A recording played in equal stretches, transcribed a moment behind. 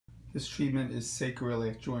This treatment is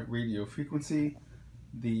sacroiliac joint radiofrequency.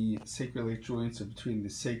 The sacroiliac joints are between the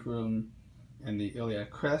sacrum and the iliac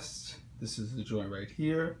crest. This is the joint right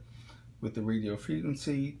here. With the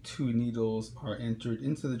radiofrequency, 2 needles are entered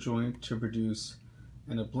into the joint to produce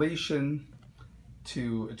an ablation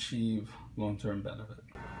to achieve long-term benefit.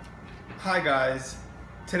 Hi guys,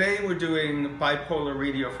 today we're doing bipolar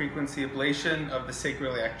radiofrequency ablation of the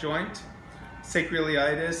sacroiliac joint.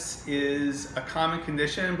 Sacroiliitis is a common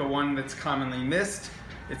condition, but one that's commonly missed.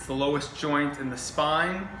 It's the lowest joint in the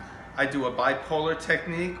spine. I do a bipolar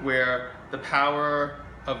technique where the power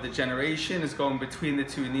of the generation is going between the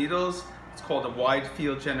 2 needles. It's called a wide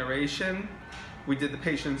field generation. We did the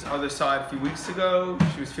patient's other side a few weeks ago.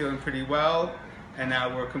 She was feeling pretty well, and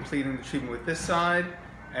now we're completing the treatment with this side.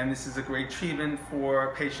 And this is a great treatment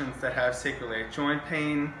for patients that have sacroiliac joint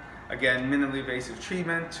pain. Again, minimally invasive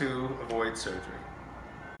treatment to avoid surgery.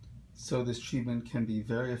 So this treatment can be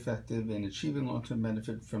very effective in achieving long-term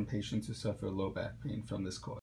benefit from patients who suffer low back pain from this cause.